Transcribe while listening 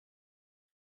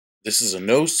This is a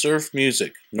No Surf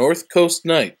Music North Coast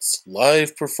Nights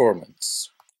live performance.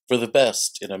 For the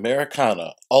best in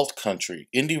Americana, alt country,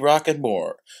 indie rock, and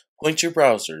more, point your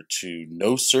browser to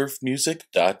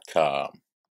nosurfmusic.com.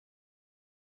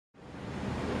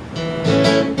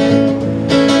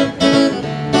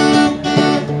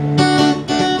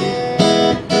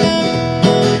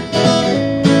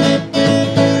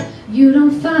 You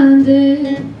don't find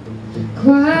it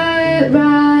quite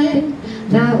right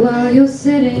that while you're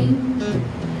sitting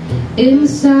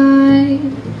inside,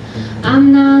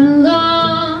 I'm not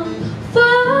along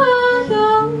for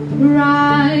the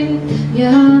ride.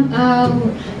 Yeah, I'm out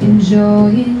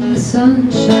enjoying the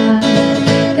sunshine,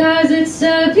 'cause it's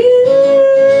a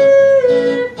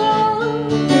beautiful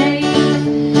day,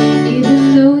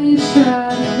 even though you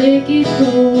try to make it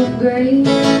go great.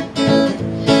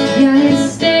 Yeah, it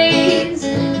stays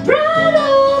bright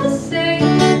all the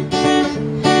same,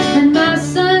 and my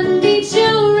sun beats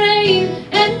your rain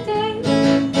and day.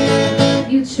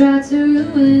 You try to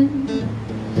ruin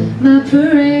my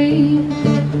parade,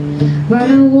 but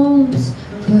I won't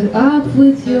put up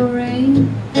with your rain.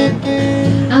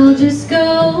 I'll just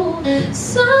go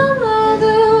some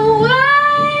other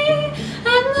way,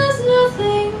 and there's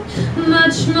nothing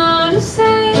much more to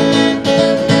say.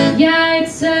 Yeah,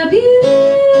 it's a beautiful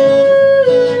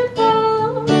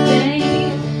day.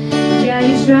 Yeah,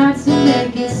 you try to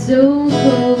make it so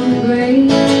cold and gray,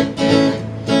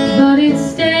 but it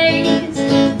stays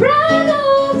bright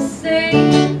all the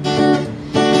same,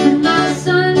 and my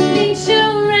sun beats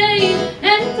your rain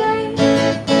and day.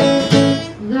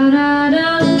 La da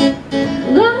da,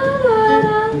 la da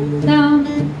da,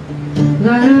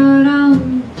 la da da,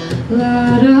 la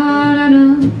da da,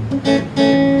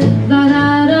 la da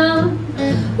da.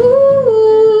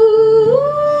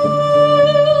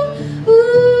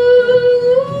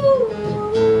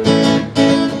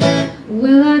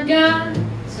 Well, I got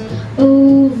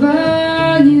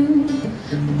over you.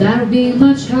 That'll be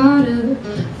much harder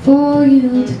for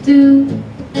you to do,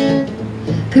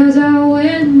 'cause I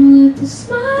went with a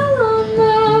smile on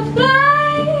my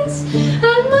face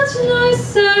and much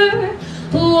nicer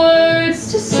words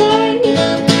to say.